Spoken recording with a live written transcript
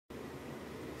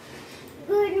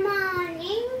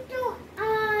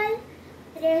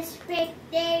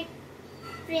respected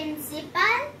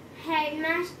principal,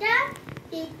 headmaster,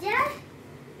 teacher,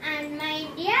 and my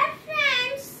dear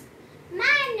friends.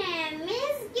 My name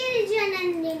is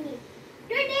JAYANTI.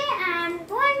 Today I am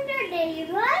going to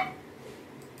deliver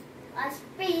a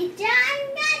speech on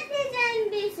Gandhi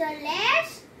Jayanti. So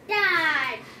let's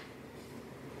start.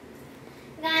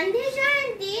 Gandhi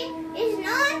Jayanti is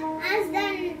known as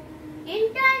the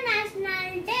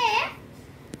International Day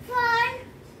for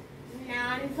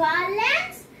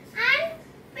Non-Violence and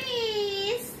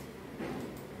Peace.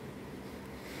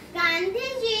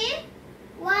 Gandhiji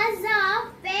was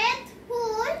a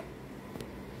faithful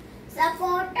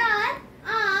supporter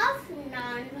of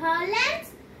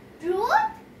non-violence, truth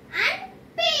and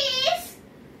peace.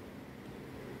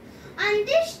 On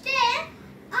this day,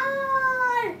 all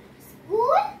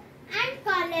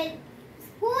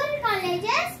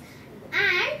colleges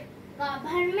and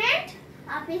government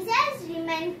offices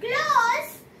remain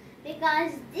closed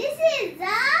because this is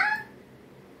the